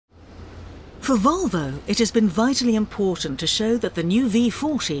For Volvo, it has been vitally important to show that the new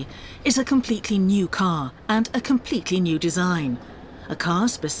V40 is a completely new car and a completely new design. A car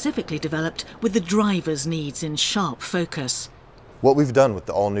specifically developed with the driver's needs in sharp focus. What we've done with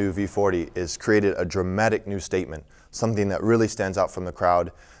the all-new V40 is created a dramatic new statement, something that really stands out from the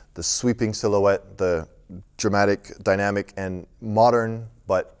crowd. The sweeping silhouette, the dramatic, dynamic, and modern,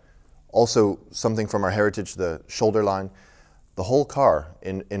 but also something from our heritage, the shoulder line. The whole car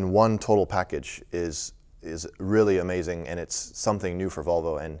in one total package is really amazing, and it's something new for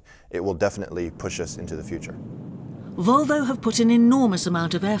Volvo, and it will definitely push us into the future. Volvo have put an enormous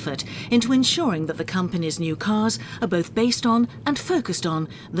amount of effort into ensuring that the company's new cars are both based on and focused on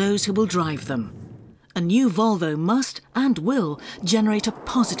those who will drive them. A new Volvo must and will generate a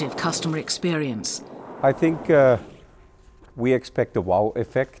positive customer experience. I think we expect a wow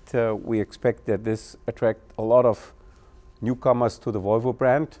effect. We expect that this attracts a lot of newcomers to the Volvo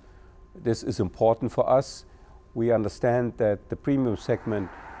brand. This is important for us. We understand that the premium segment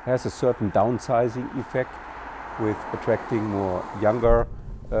has a certain downsizing effect with attracting more younger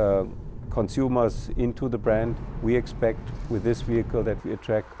consumers into the brand. We expect with this vehicle that we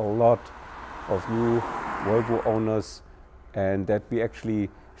attract a lot of new Volvo owners and that we actually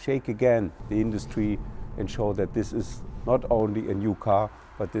shake again the industry and show that this is not only a new car,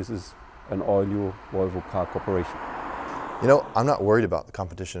 but this is an all-new Volvo Car Corporation. You know, I'm not worried about the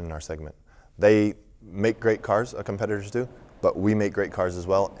competition in our segment. They make great cars, our competitors do, but we make great cars as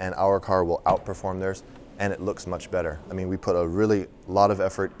well, and our car will outperform theirs, and it looks much better. I mean, we put a lot of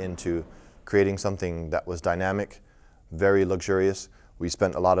effort into creating something that was dynamic, very luxurious. We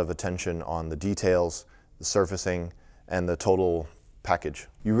spent a lot of attention on the details, the surfacing, and the total package.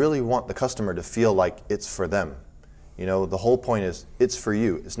 You really want the customer to feel like it's for them. You know, the whole point is it's for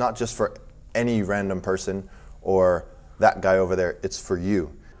you. It's not just for any random person or that guy over there, it's for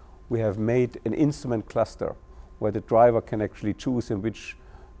you. We have made an instrument cluster where the driver can actually choose in which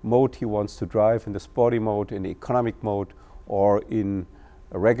mode he wants to drive, in the sporty mode, in the economic mode, or in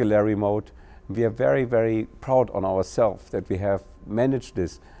a regular mode. We are very, very proud on ourselves that we have managed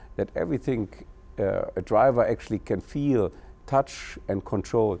this, that everything a driver actually can feel, touch and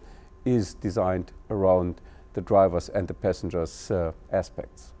control is designed around the drivers and the passengers'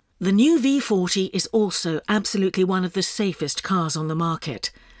 aspects. The new V40 is also absolutely one of the safest cars on the market.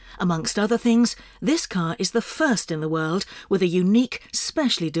 Amongst other things, this car is the first in the world with a unique,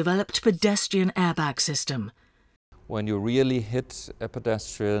 specially developed pedestrian airbag system. When you really hit a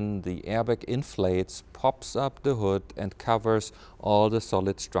pedestrian, the airbag inflates, pops up the hood and covers all the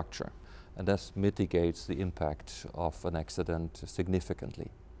solid structure. And this mitigates the impact of an accident significantly.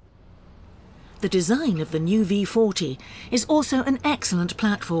 The design of the new V40 is also an excellent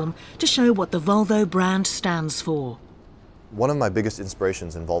platform to show what the Volvo brand stands for. One of my biggest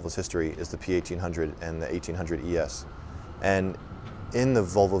inspirations in Volvo's history is the P1800 and the 1800 ES. And in the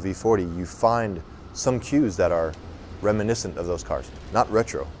Volvo V40, you find some cues that are reminiscent of those cars. Not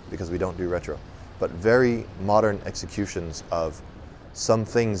retro, because we don't do retro, but very modern executions of some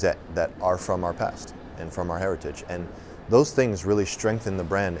things that are from our past and from our heritage. And those things really strengthen the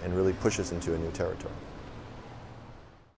brand and really push us into a new territory.